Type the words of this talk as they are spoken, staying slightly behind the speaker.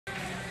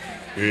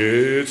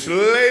It's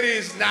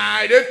ladies'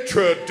 night.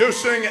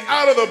 Introducing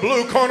out of the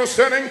blue corner,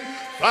 standing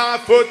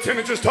 5 foot 10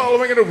 inches tall,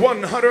 weighing at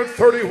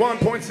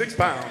 131.6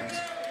 pounds.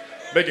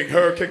 Making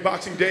her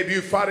kickboxing debut,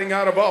 fighting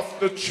out of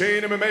Off the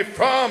Chain MMA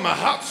from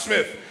Hot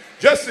Smith,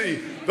 Jessie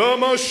the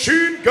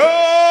Machine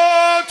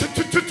Gun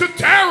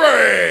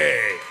Terry.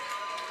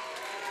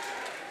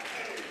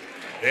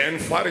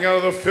 And fighting out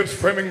of the Phipps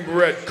Framing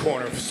red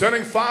corner,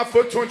 standing 5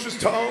 foot 2 inches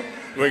tall,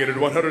 weighing at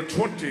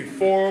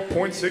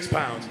 124.6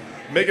 pounds.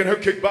 Making her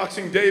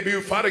kickboxing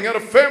debut, fighting out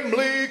of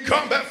Family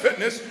Combat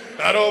Fitness,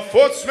 out of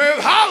Fort Smith,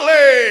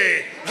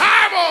 Holly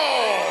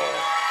Harvell.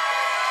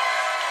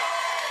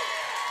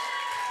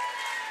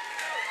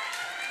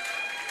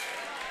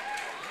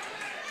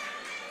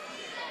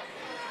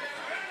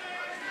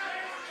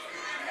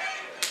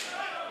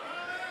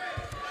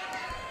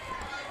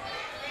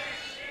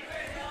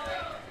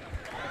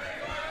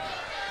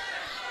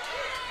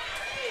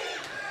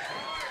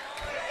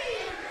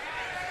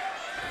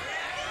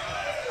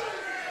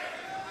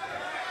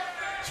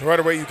 So right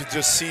away you could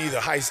just see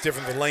the height's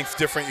different, the length's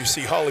different. You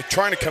see Holly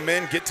trying to come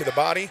in, get to the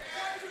body,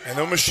 and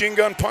the machine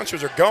gun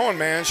punches are going,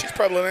 man. She's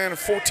probably landed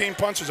 14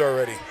 punches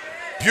already.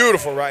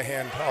 Beautiful right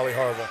hand, Holly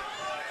Harvell.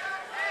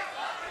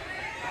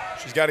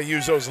 She's got to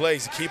use those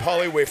legs to keep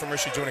Holly away from her.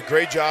 She's doing a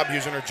great job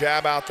using her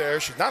jab out there.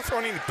 She's not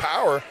throwing any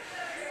power,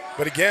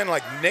 but again,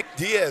 like Nate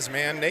Diaz,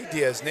 man,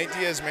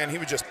 he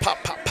would just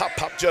pop, pop, pop,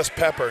 pop, just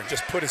pepper, and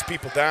just put his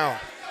people down.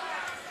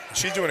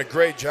 She's doing a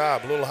great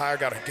job. A little higher,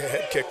 got a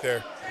head kick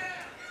there.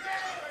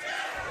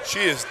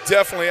 She is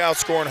definitely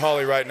outscoring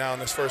Holly right now in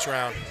this first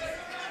round.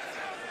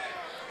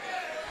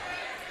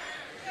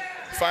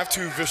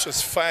 5'2"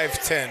 versus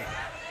 5'10",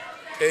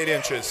 8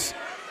 inches.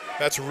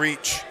 That's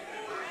reach.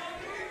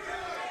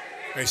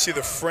 Now you see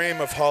the frame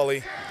of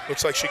Holly.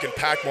 Looks like she can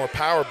pack more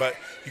power, but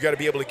you got to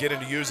be able to get in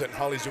to use it, and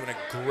Holly's doing a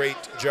great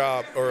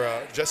job, or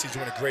Jessie's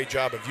doing a great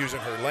job of using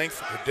her length,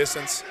 her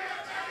distance.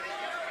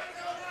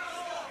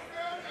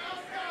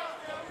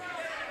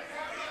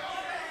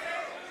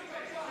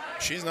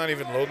 She's not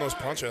even loading those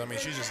punches. I mean,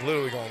 she's just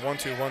literally going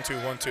 1-2,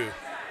 1-2, 1-2.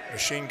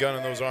 Machine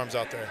gunning those arms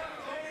out there.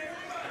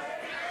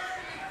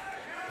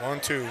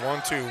 1-2,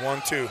 1-2,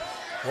 1-2,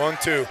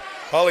 1-2.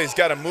 Holly's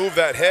got to move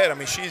that head. I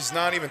mean, she's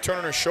not even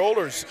turning her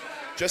shoulders.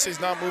 Jessie's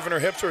not moving her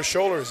hips or her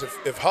shoulders.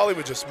 If Holly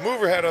would just move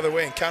her head out of the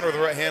way and counter with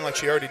the right hand like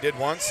she already did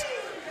once,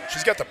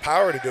 she's got the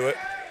power to do it.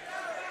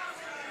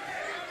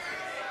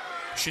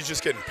 She's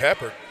just getting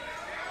peppered.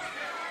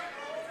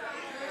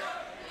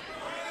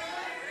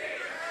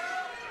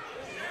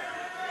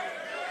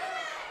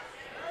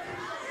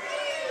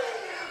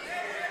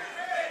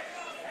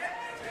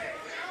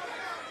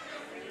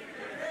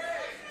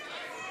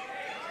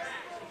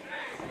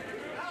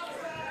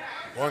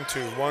 One,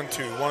 two,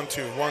 1-2,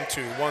 1-2,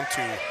 1-2,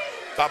 1-2.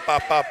 Bop,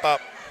 bop, bop,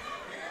 bop.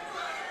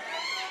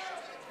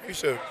 I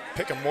used to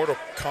pick a Mortal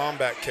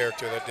Kombat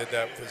character that did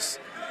that with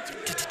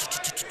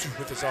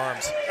his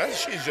arms.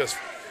 She's just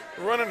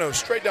running those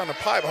straight down the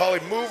pipe.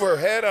 Holly, move her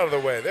head out of the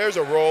way. There's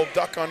a roll,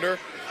 duck under.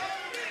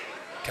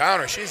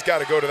 Counter, she's got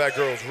to go to that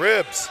girl's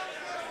ribs.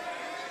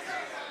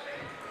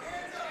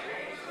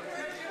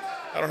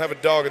 I don't have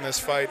a dog in this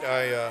fight.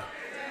 As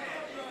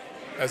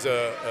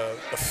a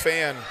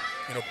fan,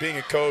 you know, being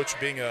a coach,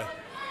 being a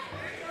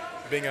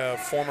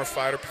former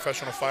fighter,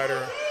 professional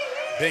fighter,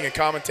 being a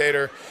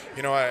commentator,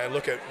 you know, I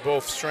look at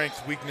both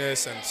strength,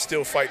 weakness, and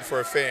still fighting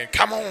for a fan.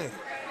 Come on,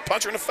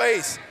 punch her in the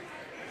face.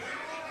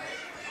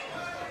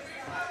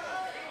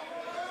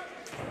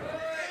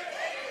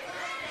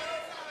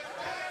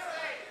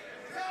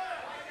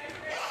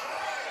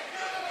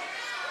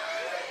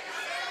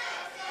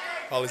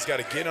 Holly's got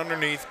to get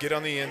underneath, get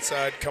on the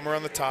inside, come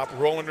around the top,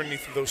 roll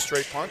underneath of those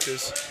straight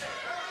punches.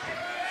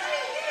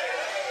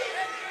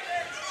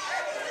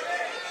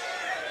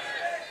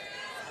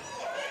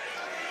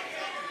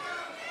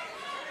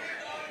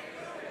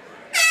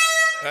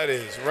 That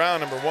is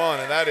round number 1,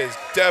 and that is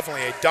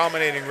definitely a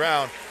dominating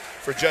round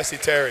for Jessie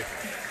Terry.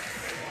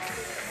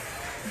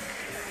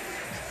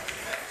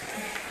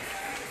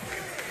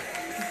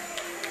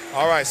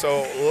 All right,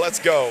 so let's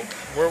go.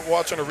 We're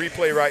watching a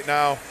replay right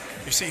now.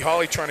 You see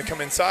Holly trying to come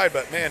inside,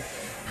 but man,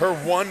 her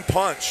one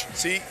punch,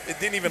 see, it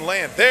didn't even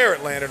land. There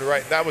it landed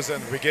right. That was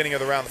in the beginning of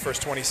the round, the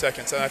first 20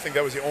 seconds, and I think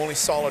that was the only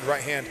solid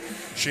right hand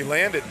she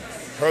landed.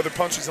 Her other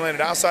punches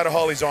landed outside of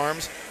Holly's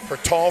arms. Her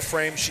tall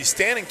frame, she's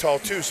standing tall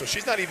too, so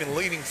she's not even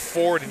leaning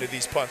forward into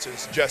these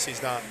punches.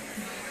 Jessie's not.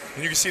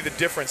 And you can see the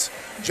difference.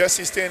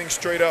 Jessie's standing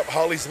straight up,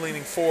 Holly's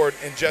leaning forward,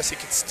 and Jessie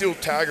can still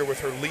tag her with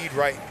her lead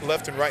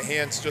left and right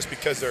hands just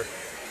because they're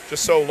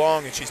just so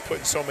long and she's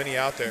putting so many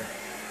out there.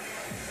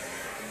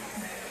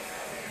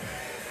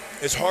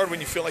 It's hard when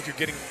you feel like you're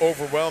getting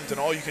overwhelmed and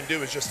all you can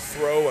do is just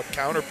throw a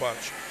counter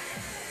punch.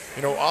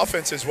 You know,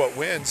 offense is what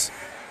wins.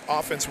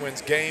 Offense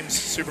wins games.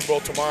 Super Bowl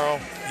tomorrow.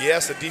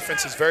 Yes, the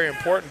defense is very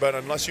important, but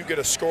unless you get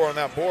a score on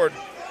that board,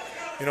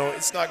 you know,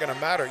 it's not going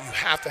to matter. You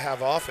have to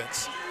have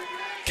offense.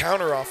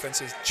 Counter offense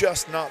is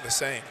just not the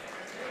same.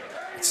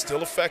 It's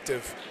still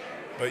effective,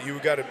 but you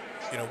got to,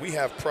 you know, we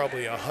have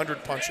probably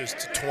 100 punches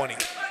to 20.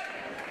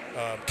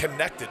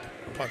 connected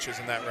punches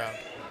in that round.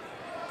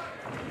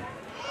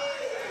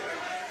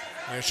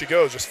 And there she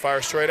goes, just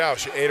fire straight out.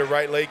 She ate a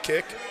right leg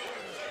kick,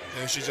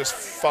 and she just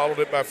followed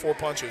it by 4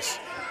 punches.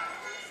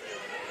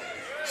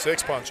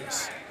 6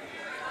 punches.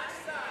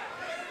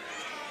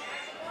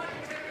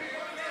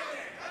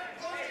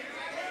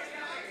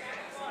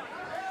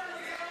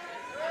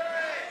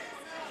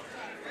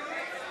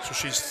 So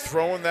she's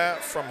throwing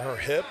that from her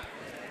hip,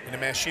 and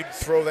man, she'd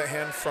throw that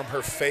hand from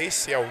her face.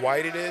 See how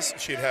wide it is?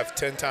 She'd have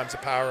 10 times the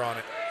power on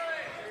it.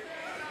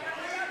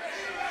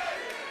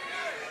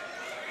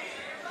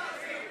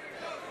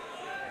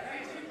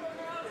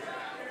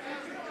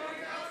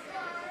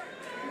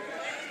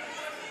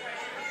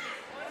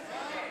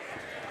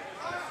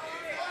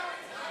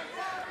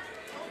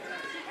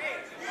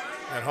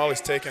 And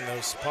Holly's taking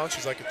those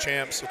punches like a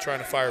champ, so trying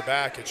to fire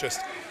back. It's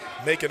just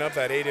making up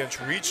that 8-inch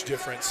reach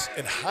difference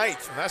in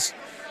height. And that's,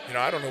 you know,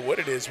 I don't know what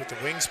it is with the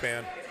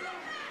wingspan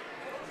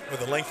or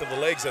the length of the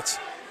legs. That's,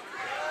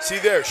 see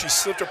there, she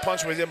slipped her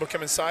punch and was able to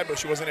come inside, but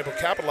she wasn't able to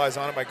capitalize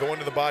on it by going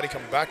to the body,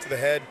 coming back to the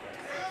head.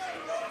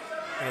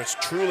 You know, it's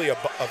truly a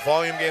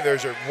volume game.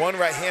 There's her one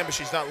right hand, but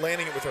she's not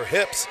landing it with her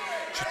hips.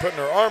 She's putting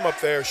her arm up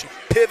there. She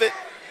pivot.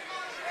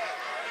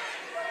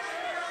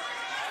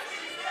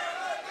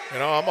 You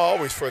know, I'm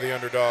always for the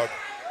underdog.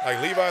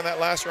 Like Levi in that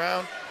last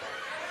round.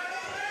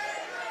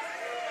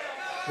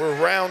 We're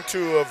round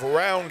 2 of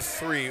round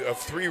 3 of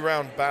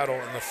 3-round battle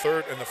in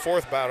the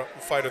fourth battle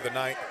fight of the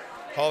night.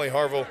 Holly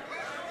Harvell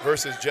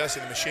versus Jessie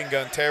the Machine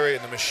Gun Terry,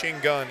 and the machine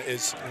gun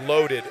is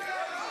loaded.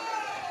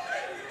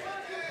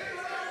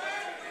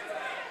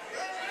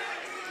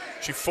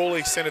 She fully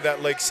extended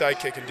that leg side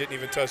kick and didn't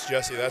even touch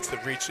Jessie. That's the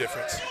reach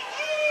difference.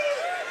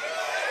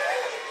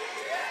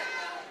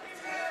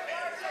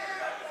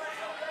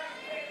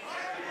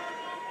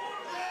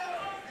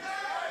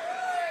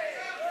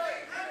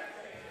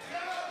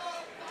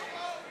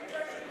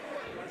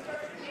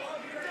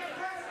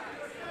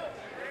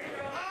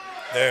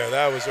 There,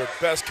 that was her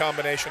best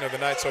combination of the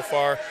night so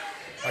far.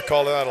 I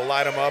call that a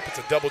light 'em up. It's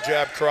a double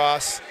jab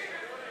cross.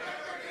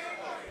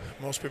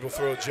 Most people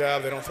throw a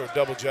jab, they don't throw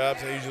double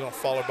jabs. They usually don't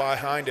follow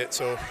behind it.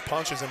 So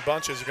punches and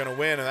bunches are gonna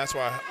win, and that's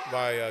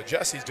why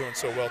Jessie's doing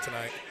so well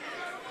tonight.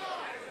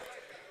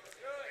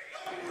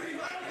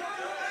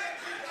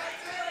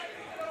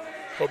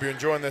 Hope you're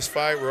enjoying this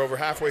fight. We're over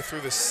halfway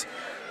through this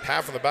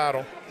half of the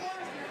battle.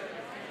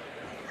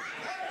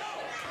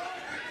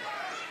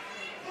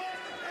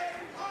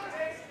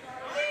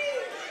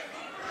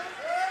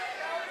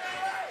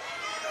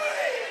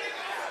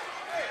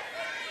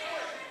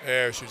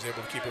 There, she was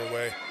able to keep her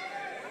away.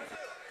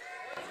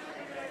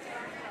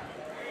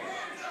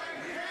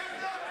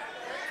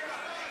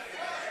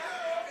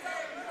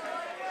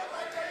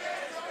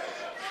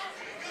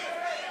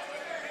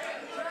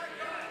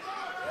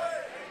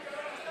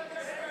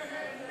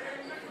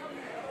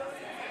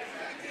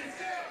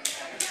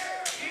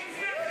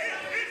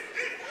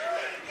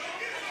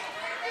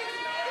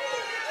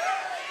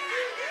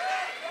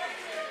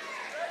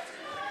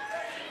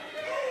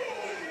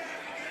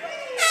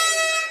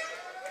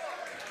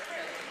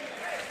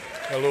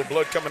 A little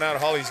blood coming out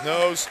of Holly's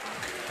nose.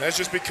 That's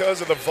just because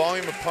of the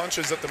volume of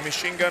punches that the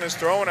machine gun is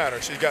throwing at her.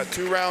 She's got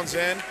 2 rounds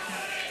in.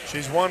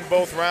 She's won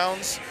both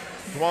rounds.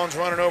 Juan's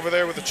running over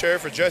there with the chair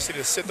for Jessie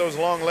to sit those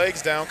long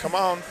legs down. Come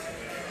on.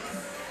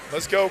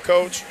 Let's go,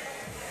 coach.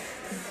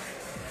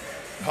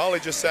 Holly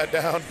just sat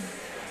down.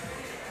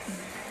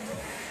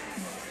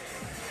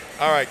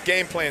 All right,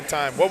 game plan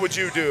time. What would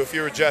you do if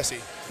you were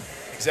Jessie?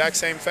 Exact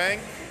same thing?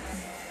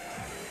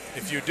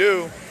 If you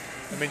do,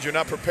 that means you're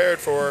not prepared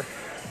for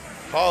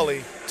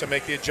Holly to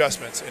make the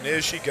adjustments. And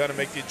is she gonna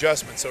make the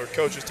adjustments? So her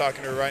coach is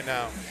talking to her right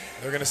now.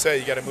 They're gonna say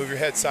you gotta move your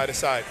head side to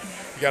side.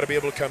 You gotta be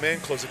able to come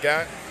in, close a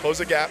gap,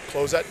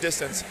 close that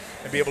distance,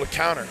 and be able to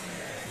counter.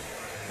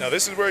 Now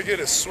this is where you get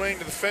a swing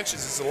to the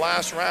fences. It's the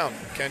last round.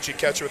 Can she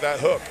catch her with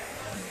that hook?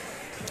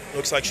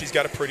 Looks like she's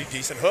got a pretty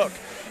decent hook.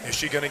 Is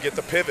she gonna get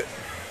the pivot,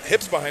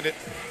 hips behind it,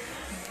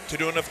 to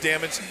do enough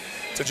damage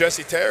to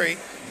Jessie Terry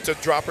to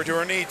drop her to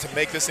her knee to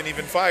make this an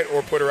even fight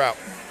or put her out?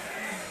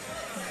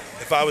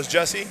 If I was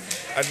Jessie,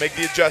 I'd make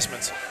the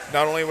adjustments.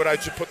 Not only would I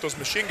just put those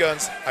machine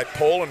guns, I'd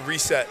pull and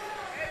reset.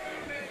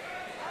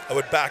 I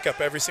would back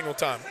up every single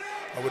time.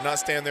 I would not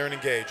stand there and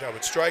engage. I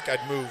would strike, I'd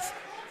move.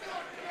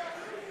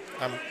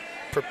 I'm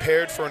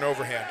prepared for an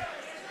overhand.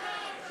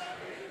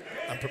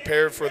 I'm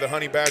prepared for the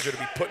honey badger to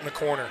be put in the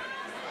corner.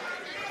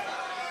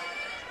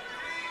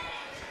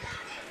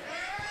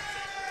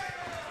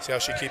 See how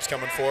she keeps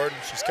coming forward?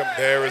 She's coming.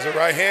 There is a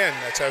right hand.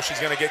 That's how she's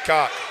going to get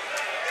caught.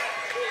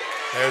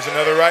 There's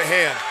another right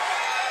hand.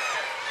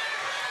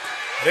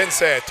 I didn't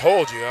say I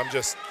told you. I'm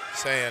just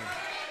saying.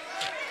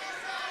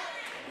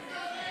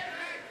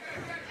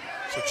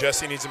 So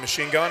Jessie needs a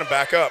machine gun and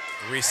back up.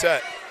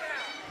 Reset.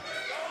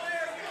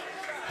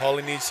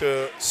 Holly needs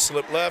to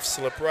slip left,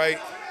 slip right.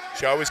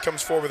 She always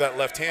comes forward with that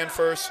left hand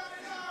first.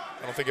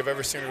 I don't think I've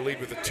ever seen her lead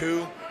with a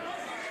 2.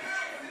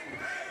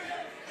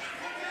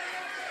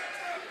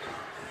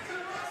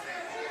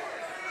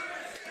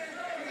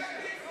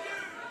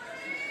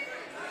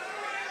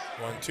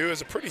 1-2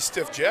 is a pretty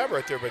stiff jab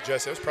right there by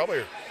Jessie. That was probably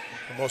her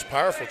most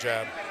powerful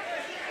jab.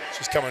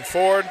 She's coming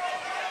forward.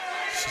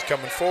 She's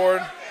coming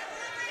forward.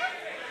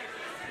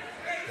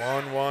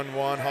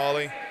 1-1-1,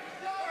 Holly.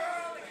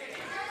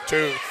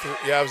 2, 3.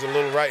 Yeah, it was a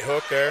little right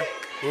hook there.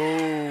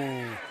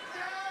 Ooh.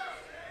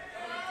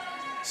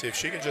 See, if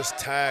she can just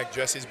tag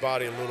Jessie's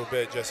body a little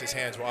bit, Jessie's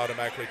hands will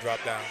automatically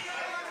drop down.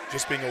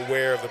 Just being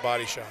aware of the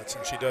body shots,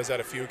 and she does that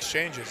a few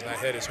exchanges, and that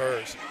head is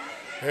hers.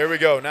 Here we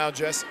go. Now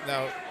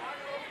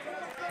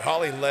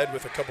Holly led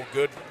with a couple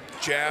good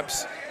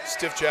jabs,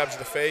 stiff jabs to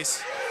the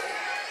face.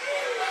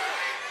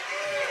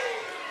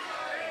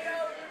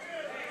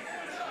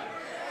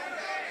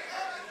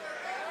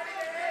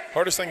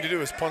 Hardest thing to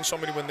do is punch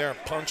somebody when they're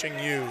punching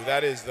you.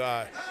 That is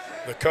the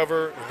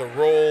cover, the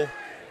roll,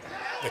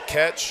 the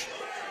catch.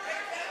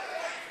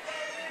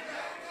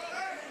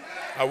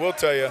 I will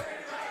tell you,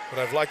 what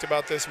I've liked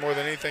about this more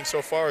than anything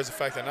so far is the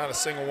fact that not a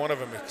single one of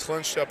them is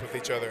clinched up with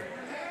each other.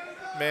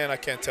 Man, I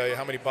can't tell you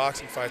how many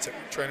boxing fights I'm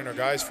training our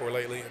guys for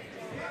lately.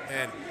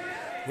 And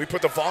we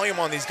put the volume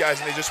on these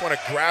guys, and they just want to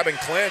grab and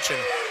clinch.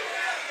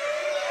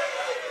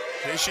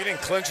 And she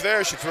didn't clinch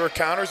there. She threw her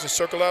counters and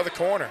circled out of the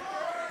corner.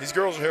 These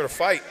girls are here to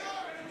fight.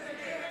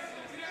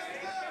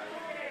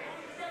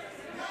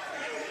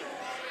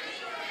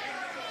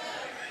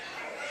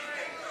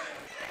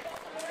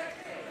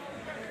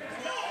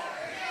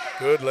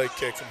 Good leg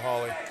kick from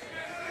Holly.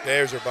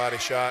 There's her body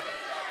shot.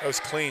 That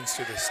was cleans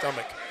to the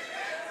stomach.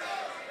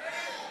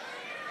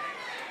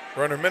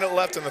 We're under a minute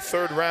left in the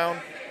third round.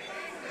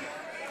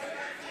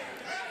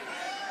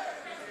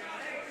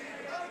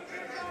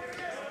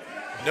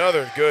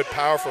 Another good,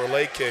 powerful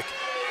leg kick.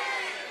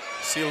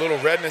 See a little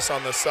redness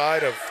on the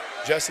side of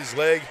Jessie's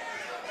leg.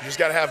 You just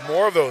got to have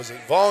more of those in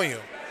volume.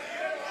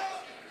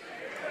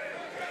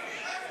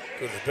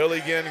 Go to the belly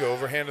again, go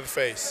overhand to the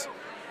face.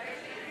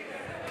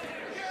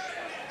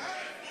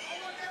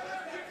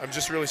 I'm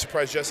just really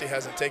surprised Jessie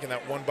hasn't taken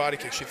that one body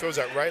kick. She throws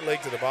that right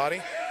leg to the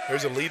body.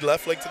 There's a lead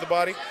left leg to the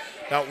body.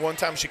 Not one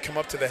time she come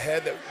up to the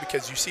head,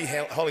 because you see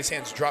Holly's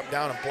hands drop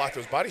down and block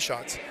those body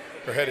shots.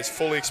 Her head is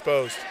fully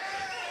exposed.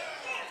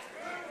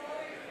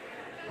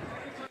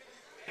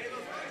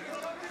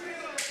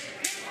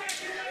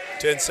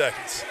 Ten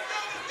seconds.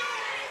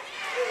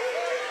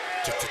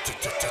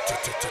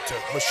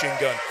 Machine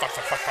gun.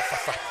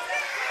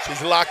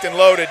 She's locked and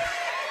loaded.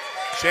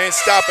 She ain't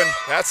stopping.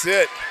 That's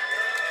it.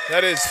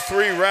 That is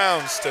 3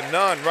 rounds to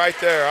none right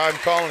there. I'm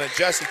calling it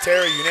Jessie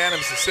Terry,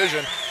 unanimous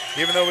decision,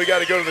 even though we got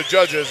to go to the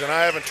judges, and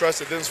I haven't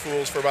trusted these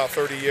fools for about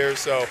 30 years,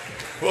 so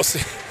we'll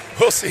see.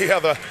 We'll see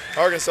how the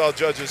Arkansas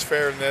judges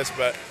fare in this,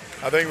 but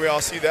I think we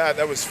all see that.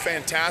 That was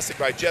fantastic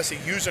by Jessie,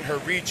 using her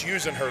reach,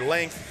 using her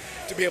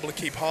length to be able to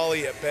keep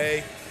Holly at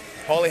bay.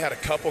 Holly had a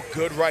couple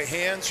good right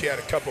hands. She had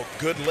a couple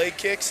good leg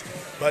kicks,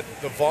 but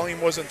the volume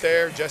wasn't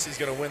there. Jessie's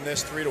going to win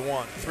this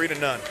 3-1,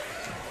 3-0.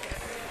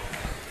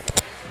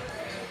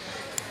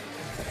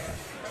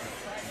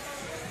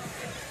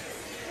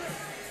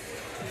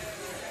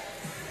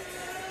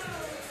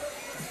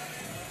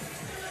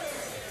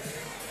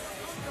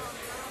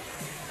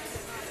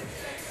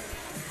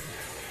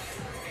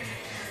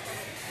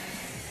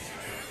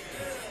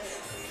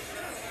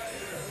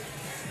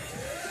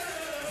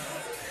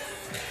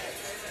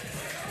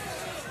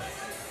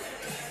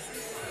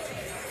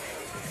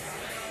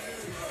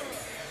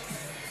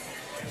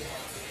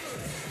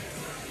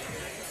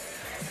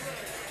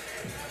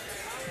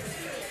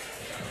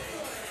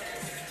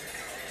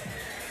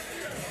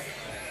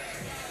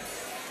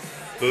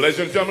 Ladies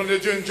and gentlemen,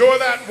 did you enjoy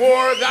that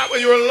war? That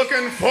what you were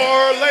looking for?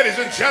 Ladies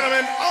and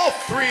gentlemen, all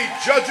 3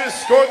 judges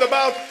scored the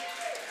bout.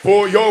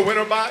 For your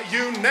winner by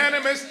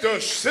unanimous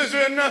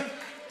decision,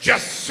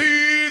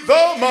 Jessie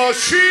the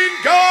Machine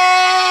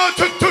Gun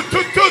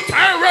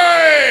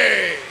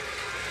Terry.